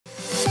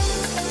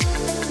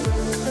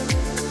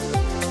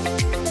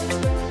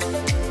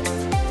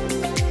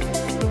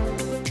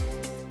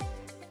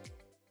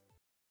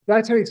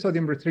Dietary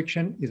sodium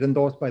restriction is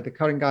endorsed by the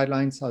current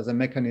guidelines as a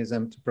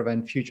mechanism to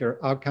prevent future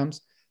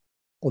outcomes,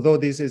 although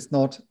this is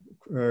not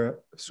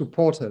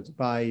supported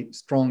by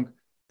strong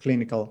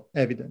clinical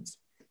evidence.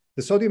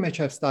 The sodium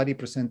HF study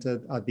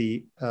presented at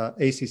the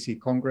ACC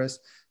Congress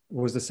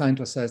was designed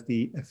to assess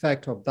the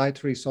effect of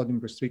dietary sodium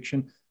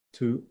restriction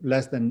to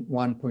less than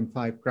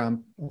 1.5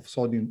 grams of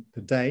sodium per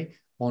day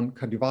on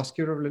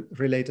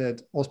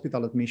cardiovascular-related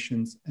hospital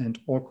admissions and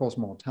all-cause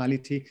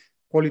mortality,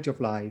 quality of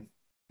life,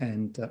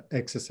 and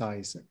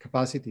exercise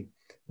capacity.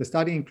 The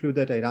study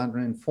included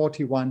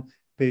 841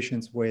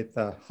 patients with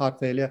heart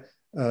failure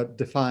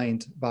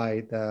defined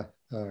by the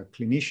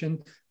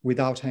clinician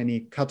without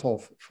any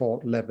cutoff for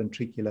left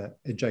ventricular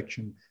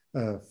ejection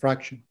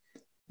fraction.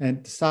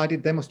 And the study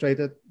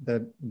demonstrated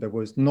that there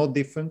was no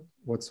difference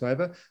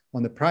whatsoever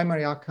on the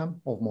primary outcome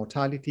of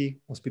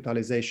mortality,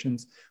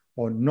 hospitalizations,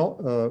 or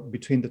not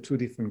between the two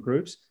different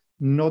groups,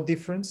 no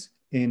difference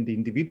in the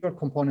individual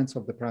components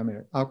of the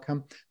primary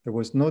outcome. There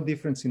was no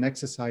difference in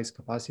exercise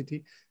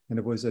capacity, and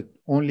there was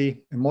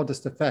only a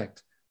modest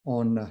effect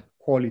on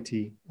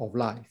quality of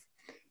life.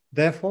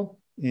 Therefore,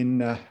 in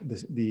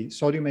the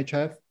sodium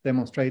HF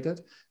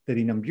demonstrated that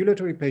in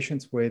ambulatory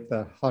patients with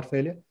heart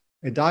failure,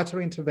 a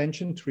dietary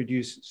intervention to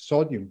reduce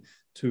sodium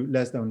to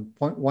less than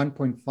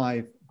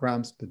 1.5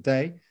 grams per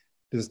day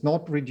does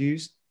not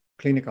reduce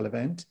clinical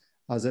event,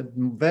 has a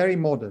very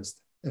modest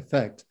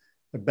effect,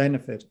 a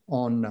benefit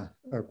on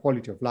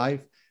quality of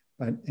life,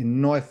 and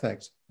no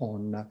effect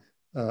on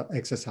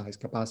exercise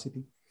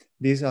capacity.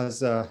 This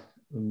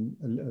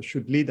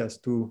should lead us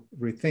to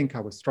rethink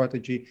our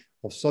strategy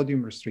of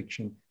sodium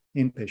restriction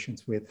in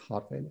patients with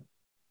heart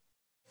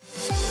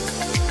failure.